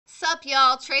Sup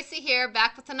y'all, Tracy here,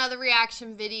 back with another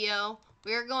reaction video.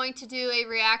 We're going to do a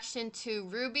reaction to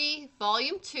RWBY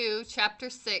Volume 2,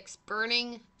 Chapter 6,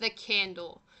 Burning the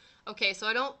Candle. Okay, so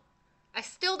I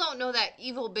still don't know that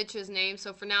evil bitch's name,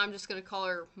 so for now I'm just going to call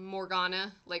her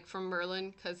Morgana, like from Merlin,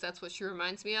 because that's what she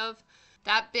reminds me of.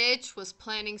 That bitch was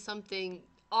planning something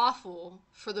awful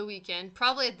for the weekend,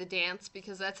 probably at the dance,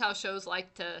 because that's how shows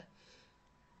like to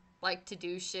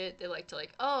do shit. They like to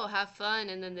oh, have fun,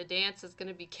 and then the dance is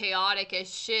gonna be chaotic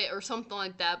as shit or something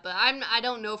like that. But I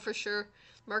don't know for sure.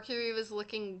 Mercury was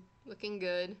looking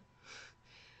good,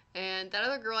 and that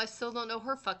other girl, I still don't know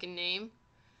her fucking name.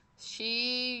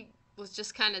 She was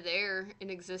just kind of there in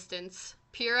existence.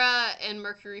 Pyrrha and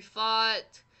Mercury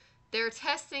fought. They're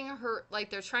testing her,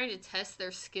 like they're trying to test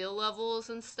their skill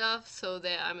levels and stuff, so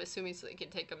that I'm assuming so they can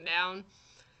take them down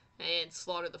and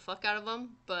slaughter the fuck out of them.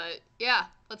 But yeah,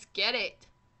 let's get it.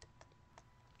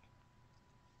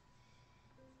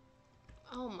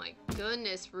 Oh my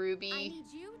goodness, RWBY. I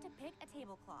need you to pick a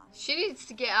tablecloth. She needs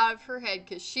to get out of her head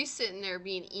because she's sitting there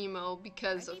being emo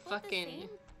because of fucking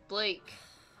Blake.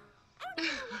 I don't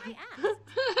even know what I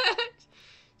asked.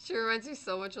 She reminds me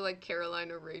so much of like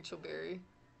Caroline or Rachel Berry.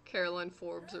 Caroline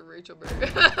Forbes or Rachel Berry.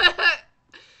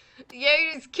 Yeah,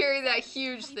 you just carry that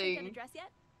huge thing. Have you dressed yet?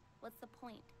 What's the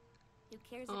point? Who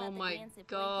cares about Oh the my dance if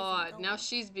god, Blake now isn't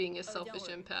she's being a going? selfish Don't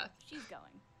worry. empath. She's going.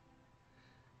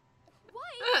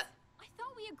 What? I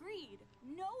thought we agreed.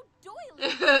 No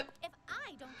doilies. If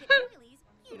I don't get doilies,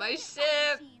 you My don't get ship.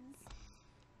 fog machines.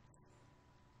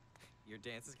 Your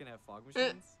dance is gonna have fog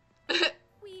machines?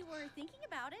 We were thinking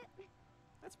about it.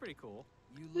 That's pretty cool.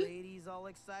 You ladies all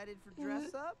excited for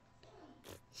dress up?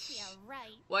 Yeah,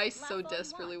 right. Weiss Laugh so all you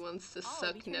desperately want. wants to I'll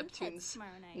suck be turning heads Neptune's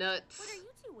tomorrow night. nuts. What are you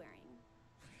two wearing?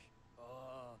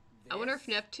 I wonder if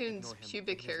This? Neptune's Ignore him.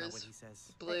 pubic He hair knows not is what he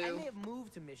says. I blue. may have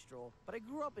moved to Mistral, but I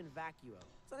grew up in Vacuo.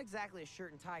 It's not exactly a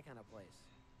shirt and tie kind of place.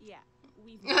 Yeah,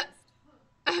 we've noticed.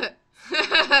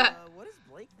 What does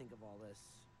Blake think of all this?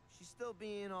 She's still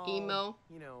being all Emo.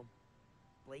 you know,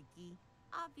 Blakey.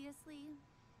 Obviously.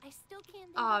 I still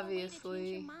can't think of a way to change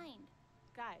Obviously. your mind.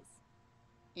 Guys,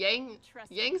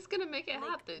 trust me. Yang's gonna make it Blake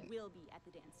happen. will be at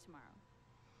the dance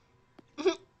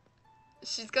tomorrow.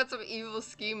 She's got some evil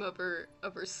scheme up her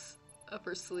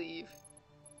sleeve.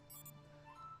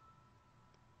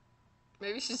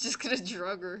 Maybe she's just gonna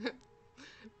drug her.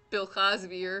 Bill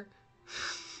Cosby her.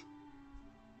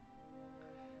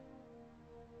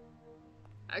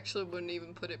 Actually wouldn't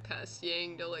even put it past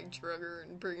Yang to like drug her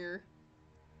and bring her.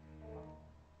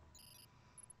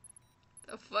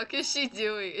 The fuck is she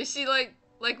doing? Is she like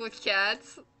with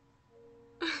cats?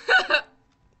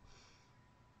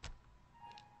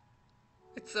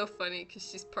 It's so funny because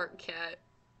she's part cat.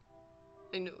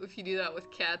 And if you do that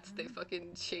with cats, they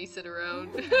fucking chase it around.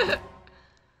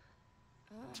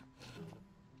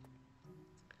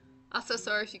 Also,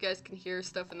 sorry if you guys can hear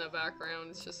stuff in the background.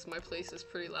 It's just my place is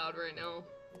pretty loud right now.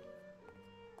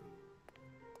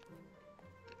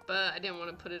 But I didn't want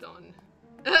to put it on.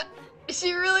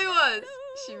 She really was.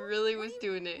 She really was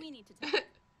doing it. We need to talk.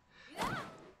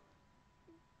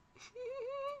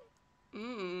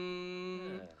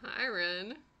 Hi,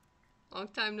 Ren. Long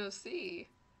time no see.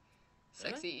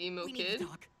 Sexy emo We need kid. to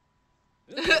talk.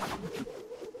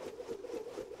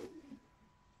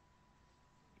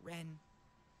 Ren,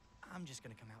 I'm just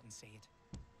gonna come out and say it.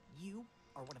 You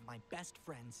are one of my best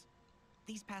friends.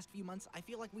 These past few months, I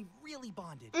feel like we've really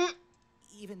bonded.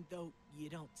 Even though you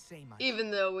don't say much.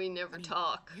 Even though we never I mean,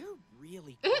 talk. You're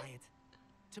really quiet.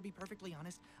 To be perfectly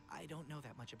honest, I don't know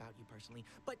that much about you personally,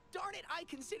 but darn it, I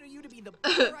consider you to be the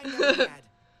brother I never had.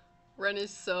 Ren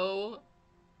is so...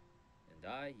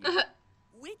 And I,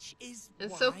 Which is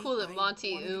It's why so cool that I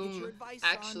Monty wanted to get your advice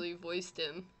actually voiced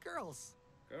him. on girls.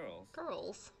 girls.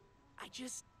 Girls. I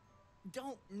just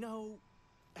don't know.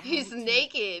 how He's to-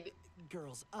 naked.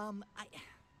 Girls. I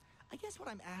guess what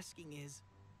I'm asking is,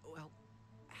 well,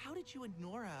 how did you and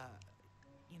Nora,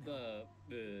 you know?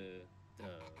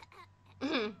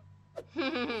 We're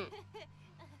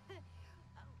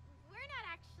not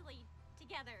actually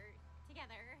together.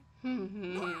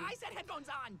 Nora, I said headphones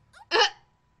on.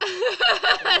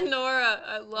 Nora,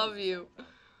 I love you.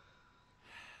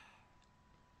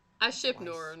 I ship Twice.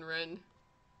 Nora and Ren.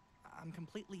 I'm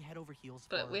completely head over heels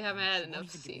But for we her, haven't and had she won't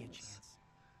enough even give me a scenes. chance.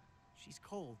 She's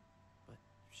cold, but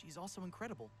she's also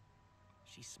incredible.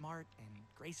 She's smart and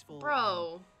graceful.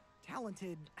 Bro, and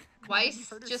talented. I mean, have you Weiss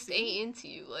heard her just sing? ain't into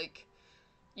you. Like,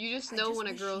 you just I know just when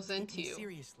a wish girl's she'd take into me you.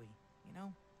 Seriously, you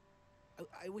know?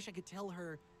 I wish I could tell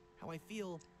her how I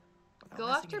feel without Go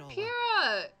messing after it all up.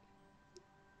 Pyrrha.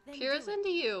 Then Pyrrha's do it. into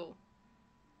you.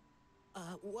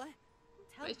 What?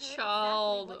 Tell My her exactly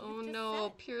child. what Oh you've just no,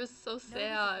 said. Pyrrha's so No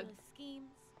sad. ridiculous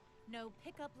schemes, no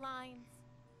pickup lines.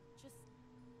 Just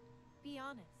be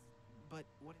honest. But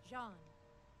what if... Jean,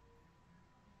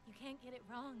 you can't get it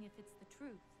wrong if it's the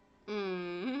truth.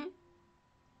 Mm.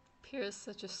 Pyrrha's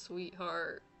such a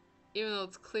sweetheart. Even though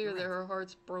it's clear You're that right. her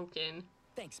heart's broken.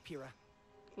 Thanks, Pyrrha.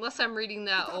 Unless I'm reading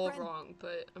that Good job, all Ren. wrong,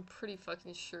 but I'm pretty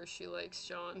fucking sure she likes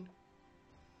John.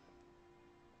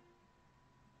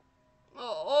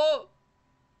 Oh!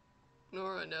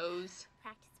 Nora knows.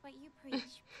 Practice what you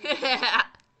preach. Yeah.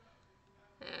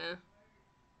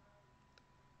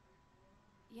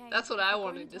 Yeah, That's what if I you're going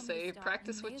wanted to tell me say. stop,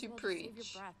 Practice you what may as you well just save your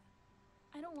preach. breath.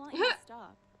 I don't want you to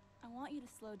stop. I want you to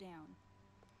slow down.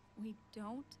 We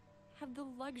don't have the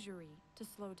luxury to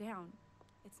slow down.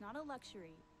 It's not a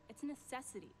luxury. It's a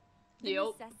necessity. The Yep.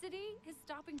 necessity is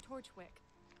stopping Torchwick.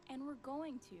 And we're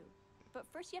going to. But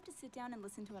first you have to sit down and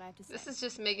listen to what I have to say. This is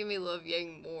just making me love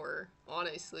Yang more,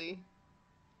 honestly.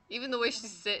 Even the way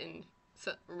she's sitting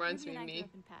reminds Ruby me of and I me. grew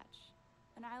up in Patch,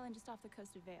 an island just off the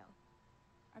coast of Vale.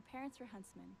 Our parents were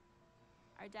huntsmen.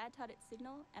 Our dad taught at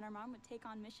Signal, and our mom would take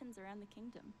on missions around the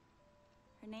kingdom.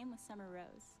 Her name was Summer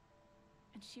Rose.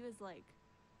 And she was like,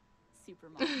 super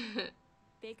mom.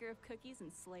 Baker of cookies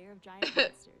and slayer of giant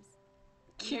monsters.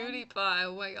 And Cutie then, pie,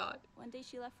 oh my god. one day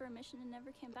she left for a mission and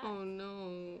never came back. Oh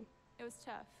no. It was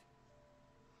tough.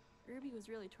 Ruby was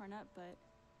really torn up, but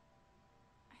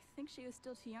I think she was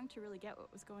still too young to really get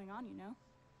what was going on, you know?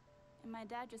 And my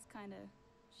dad just kind of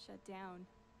shut down.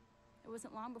 It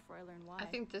wasn't long before I learned why. I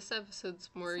think this episode's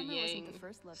more Summer wasn't Yang the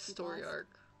first love she'd story lost.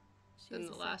 arc She than was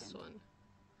the the last second. one.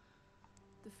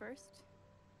 The first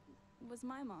was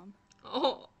my mom.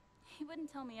 Oh, He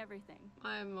wouldn't tell me everything,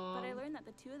 my mom. but I learned that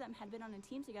the two of them had been on a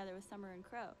team together with Summer and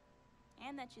Crow,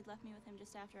 and that she'd left me with him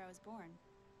just after I was born.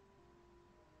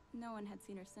 No one had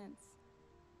seen her since.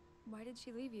 Why did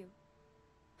she leave you?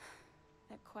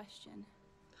 That question.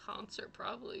 Haunts her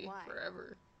probably Why?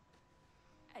 forever.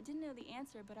 I didn't know the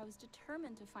answer, but I was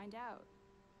determined to find out.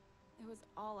 It was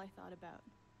all I thought about.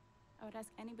 I would ask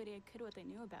anybody I could what they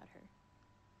knew about her.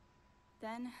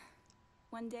 Then,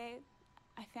 one day,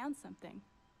 I found something.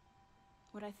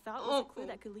 What I thought was a clue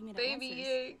that could lead me to baby answers.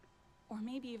 Yang. Or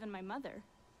maybe even my mother.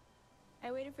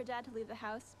 I waited for Dad to leave the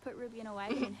house, put Ruby in a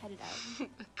wagon, and headed out.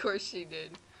 Of course she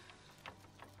did.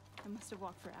 I must have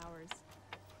walked for hours.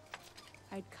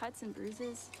 I had cuts and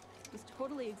bruises, was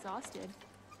totally exhausted,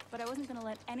 but I wasn't gonna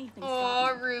let anything Aw,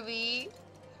 stop me. Ruby.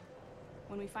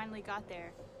 When we finally got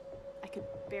there, I could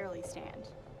barely stand.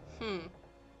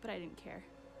 But I didn't care.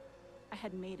 I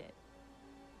had made it.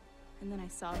 And then I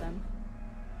saw them.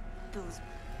 Those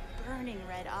burning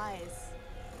red eyes.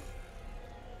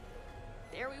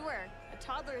 There we were, a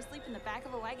toddler asleep in the back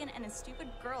of a wagon and a stupid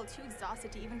girl too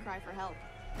exhausted to even cry for help.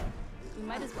 We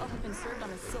might as well have been served on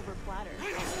a silver platter.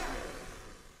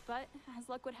 But, as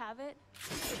luck would have it,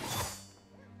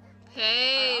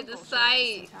 Hey, our the uncle showed up just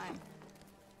sight. in time.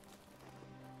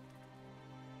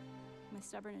 My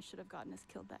stubbornness should have gotten us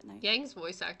killed that night. Yang's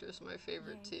voice actor is my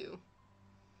favorite Yang. too.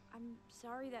 I'm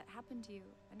sorry that happened to you,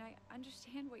 and I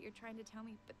understand what you're trying to tell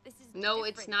me, but this is No,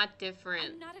 different. it's not different.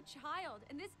 I'm not a child,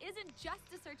 and this isn't just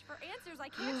a search for answers. I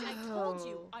can't I just... told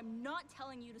you, Oh. I'm not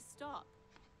telling you to stop.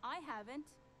 I haven't.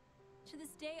 To this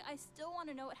day, I still want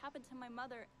to know what happened to my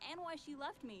mother and why she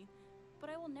left me. But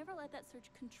I will never let that search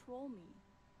control me.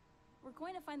 We're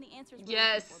going to find the answers we're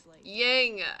Yes, looking for, Blake.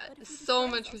 Yang. But if we So destroy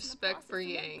much ourselves in the respect for process,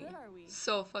 then what Yang. good are we?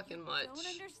 So fucking I much. don't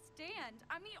understand.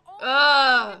 I'm the only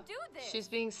Ugh. one who can do this. She's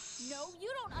being. No, you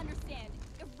don't understand.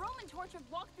 If Roman Torchwick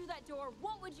walked through that door,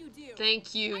 what would you do?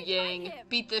 Thank you, I like Yang. him.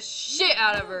 Beat the shit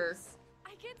out of her.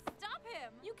 I can't stop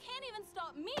him. You can't even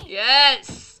stop me.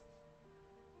 Yes.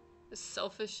 The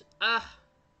selfish.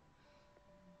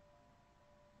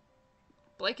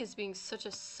 Blake is being such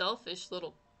a selfish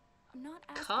little. I'm not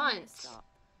asking you Cunt. to stop.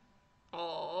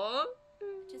 Aww.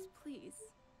 Just please,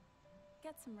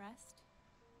 get some rest.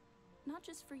 Not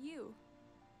just for you,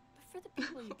 but for the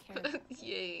people you care about.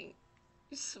 Yang.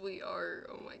 You sweetheart.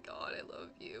 Oh my god, I love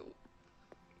you.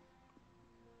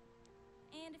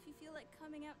 And if you feel like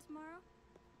coming out tomorrow,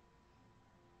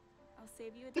 I'll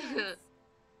save you a dance.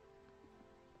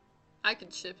 I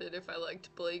could ship it if I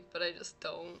liked Blake, but I just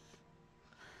don't.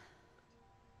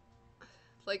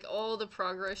 Like, all the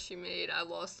progress she made, I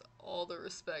lost all the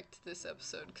respect this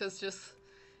episode. Because just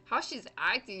how she's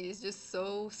acting is just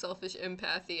so selfish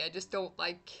empathy. I just don't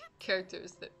like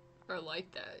characters that are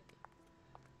like that.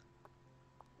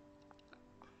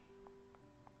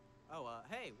 Oh,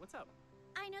 hey, what's up?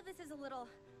 I know this is a little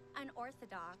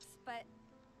unorthodox, but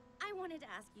I wanted to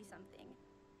ask you something.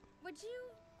 Would you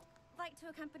like to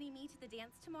accompany me to the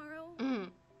dance tomorrow?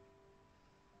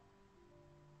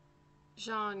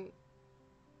 Jean,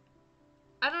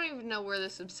 I don't even know where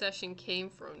this obsession came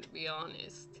from, to be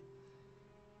honest.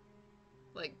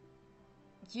 Like,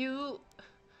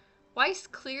 Weiss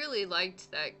clearly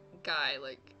liked that guy,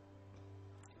 like...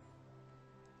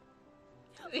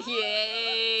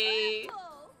 Yay!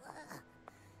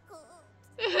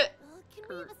 Can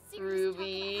we have a serious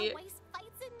RWBY. talk about how Weiss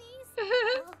fights in these?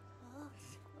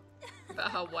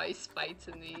 About how Weiss fights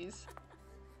in these.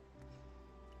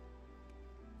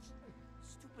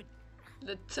 Stupid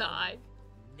The tie.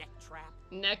 neck trap.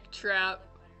 Neck trap.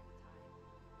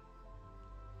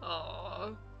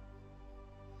 Aww.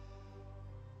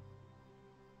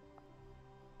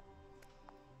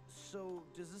 So,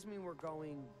 does this mean we're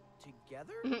going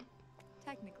together?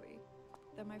 Technically,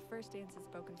 though my first dance is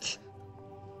spoken for.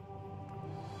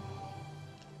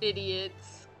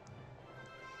 Idiots.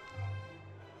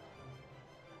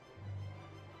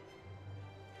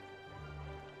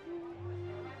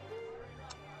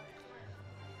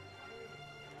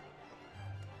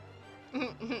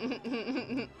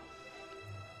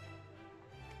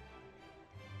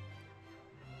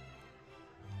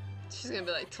 She's gonna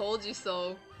be like, told you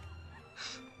so.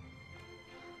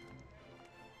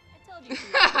 I told you.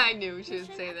 I knew she would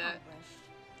Mission say that. accomplished.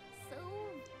 So,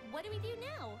 what do we do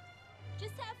now?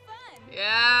 Just have fun.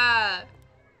 Yeah.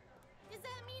 Does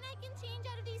that mean I can change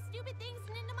out of these stupid things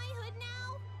and into my hood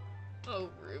now? Oh,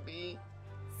 Ruby.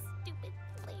 Stupid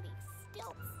lady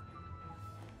stilts.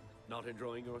 Not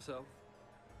enjoying yourself?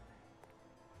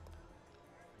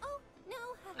 Oh,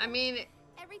 no. I mean,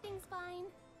 Everything's fine.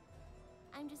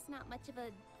 I'm just not much of a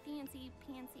fancy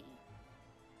dancy.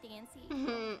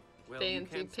 Well, you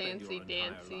fancy can't spend pantsy your entire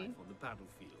dancy. life on the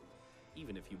battlefield,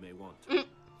 even if you may want to.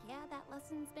 Yeah, that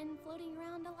lesson's been floating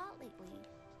around a lot lately.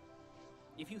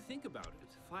 If you think about it,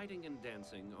 fighting and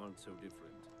dancing aren't so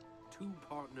different. Two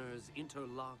partners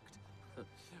interlocked.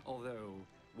 Although,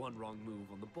 one wrong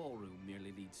move on the ballroom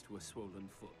merely leads to a swollen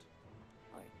foot.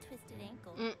 Or a twisted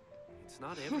ankle. It's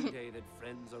not every day that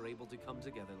friends are able to come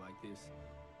together like this.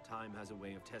 Time has a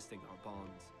way of testing our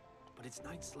bonds. But it's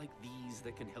nights like these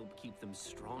that can help keep them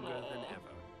stronger than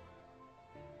ever.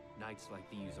 Nights like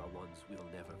these are ones we'll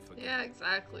never forget. Yeah,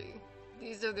 exactly.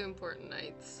 These are the important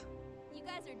nights. You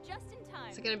guys are just in time.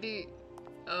 It's gonna be,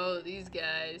 oh, these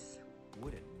guys.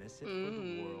 Wouldn't miss it for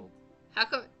the world. How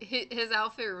come his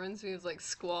outfit reminds me of like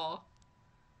Squall?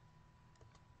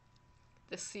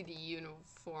 The CD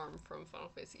uniform from Final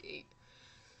Fantasy VIII.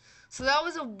 So that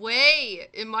was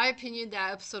in my opinion,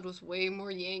 that episode was way more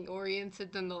Yang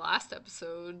oriented than the last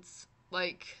episodes.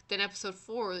 Like, than episode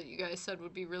 4 that you guys said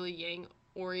would be really Yang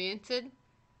oriented.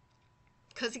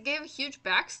 Because it gave a huge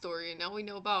backstory, and now we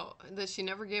know about that she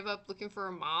never gave up looking for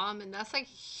her mom, and that's like a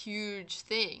huge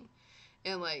thing.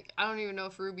 And like, I don't even know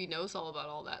if Ruby knows all about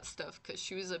all that stuff, because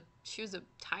she was a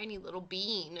tiny little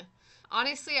bean.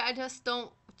 Honestly, I just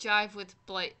don't jive with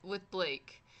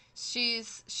Blake.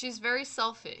 She's very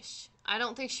selfish. I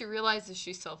don't think she realizes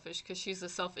she's selfish because she's a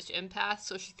selfish empath,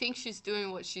 so she thinks she's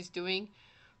doing what she's doing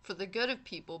for the good of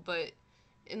people, but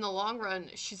in the long run,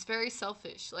 she's very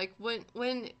selfish. Like when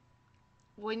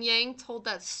Yang told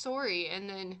that story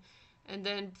and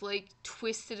then Blake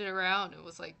twisted it around and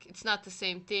was like, it's not the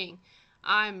same thing.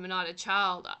 I'm not a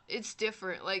child. It's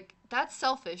different. Like, that's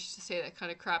selfish to say that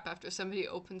kind of crap after somebody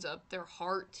opens up their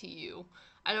heart to you.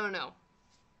 I don't know.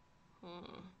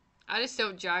 I just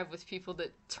don't jive with people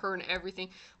that turn everything.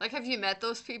 Like, have you met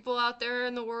those people out there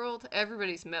in the world?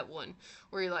 Everybody's met one.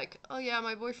 Where you're like, oh yeah,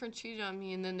 my boyfriend cheated on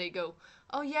me. And then they go,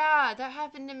 oh yeah, that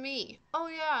happened to me. Oh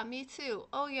yeah, me too.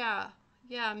 Oh yeah.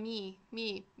 Yeah, me.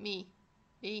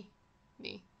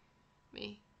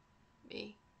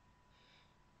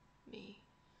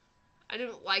 I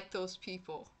don't like those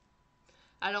people.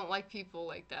 I don't like people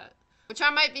like that. Which I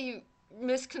might be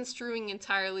misconstruing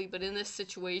entirely, but in this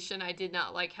situation, I did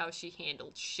not like how she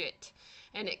handled shit.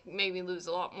 And it made me lose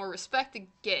a lot more respect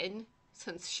again,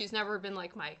 since she's never been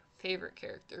like my favorite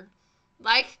character.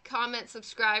 Like, comment,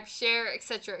 subscribe, share,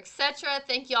 etc., etc.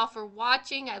 Thank you all for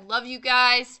watching. I love you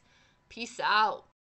guys. Peace out.